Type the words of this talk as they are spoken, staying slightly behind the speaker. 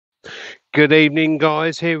Good evening,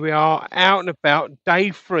 guys. Here we are out and about,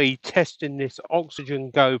 day three, testing this Oxygen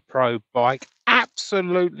GoPro bike.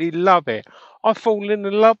 Absolutely love it. I've fallen in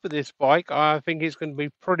love with this bike. I think it's going to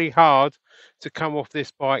be pretty hard to come off this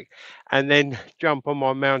bike and then jump on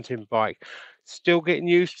my mountain bike. Still getting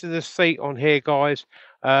used to the seat on here, guys.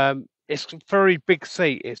 It's a very big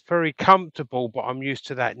seat. It's very comfortable, but I'm used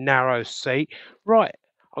to that narrow seat. Right,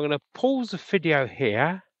 I'm going to pause the video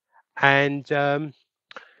here and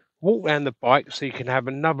walk around the bike so you can have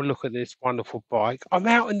another look at this wonderful bike. I'm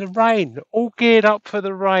out in the rain, all geared up for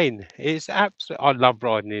the rain. It's absolute. I love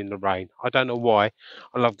riding in the rain. I don't know why.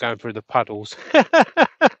 I love going through the puddles.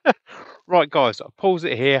 Right, guys, I'll pause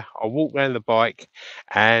it here. I'll walk around the bike,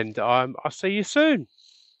 and I'll see you soon.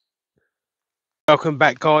 Welcome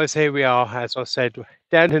back, guys. Here we are, as I said,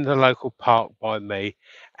 down in the local park by me,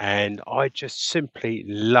 and I just simply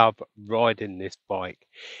love riding this bike.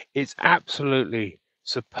 It's absolutely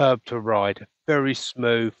superb to ride, very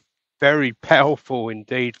smooth, very powerful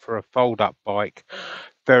indeed for a fold-up bike.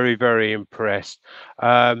 Very, very impressed.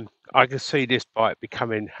 I can see this bike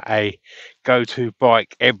becoming a go-to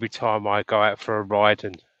bike every time I go out for a ride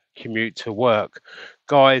and commute to work.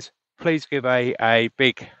 Guys, please give a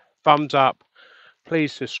big thumbs up,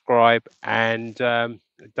 please subscribe, and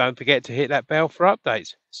don't forget to hit that bell for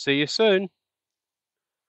updates. See you soon.